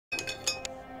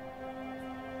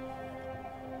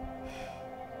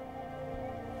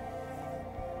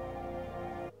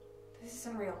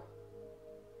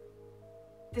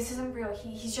This isn't real.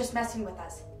 He's just messing with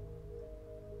us.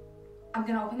 I'm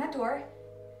gonna open that door,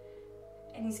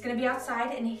 and he's gonna be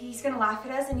outside, and he's gonna laugh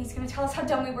at us, and he's gonna tell us how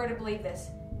dumb we were to believe this.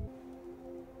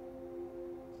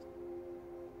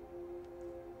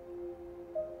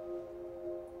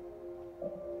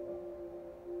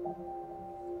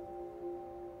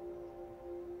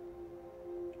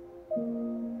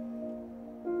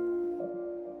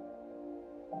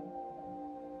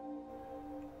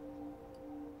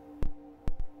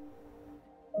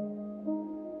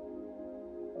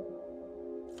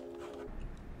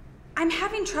 I'm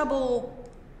having trouble,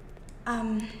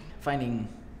 finding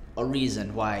a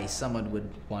reason why someone would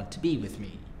want to be with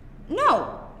me.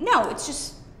 No,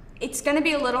 it's gonna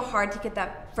be a little hard to get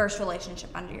that first relationship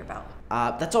under your belt.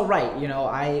 That's all right. You know,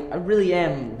 I really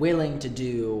am willing to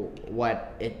do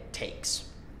what it takes.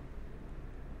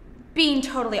 Being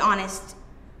totally honest,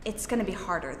 it's gonna be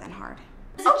harder than hard.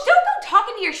 Oh, don't go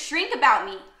talking to your shrink about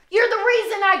me. You're the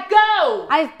reason I go!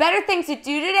 I have better things to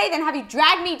do today than have you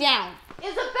drag me down.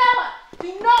 Isabella, do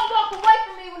not walk away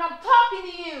from me when I'm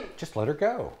talking to you! Just let her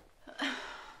go.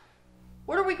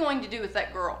 What are we going to do with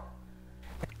that girl?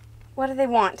 What do they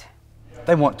want?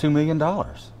 They want $2 million.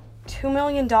 $2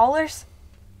 million?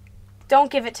 Don't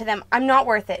give it to them. I'm not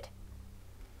worth it.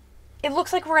 It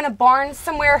looks like we're in a barn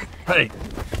somewhere. Hey!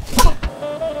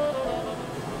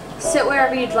 Sit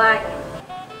wherever you'd like.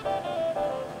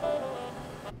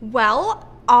 Well,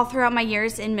 all throughout my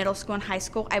years in middle school and high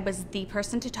school, I was the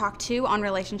person to talk to on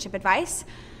relationship advice.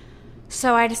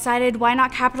 So I decided, why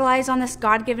not capitalize on this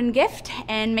God-given gift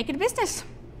and make it a business?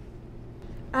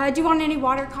 Do you want any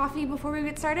water, coffee before we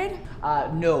get started?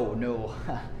 No.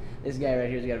 This guy right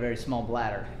here's got a very small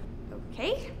bladder.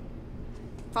 Okay.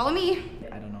 Follow me.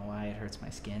 I don't know why it hurts my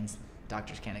skin.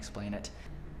 Doctors can't explain it.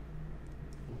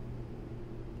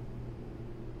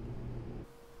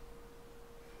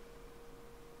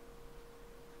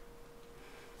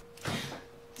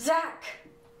 Zach,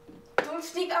 don't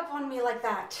sneak up on me like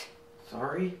that.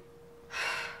 Sorry?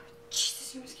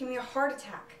 Jesus, you must give me a heart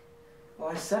attack. Well,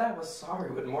 I said I was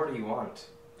sorry. What more do you want?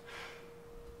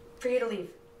 For you to leave.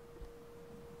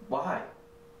 Why?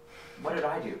 What did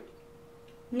I do?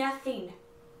 Nothing.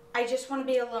 I just want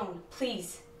to be alone,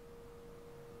 please.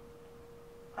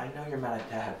 I know you're mad at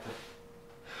Dad, but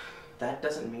that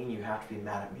doesn't mean you have to be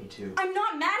mad at me too. I'm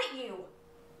not mad at you.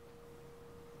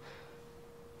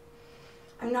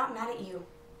 I'm not mad at you.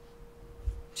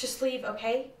 Just leave,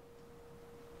 okay?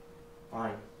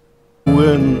 Fine.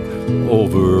 When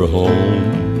over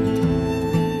home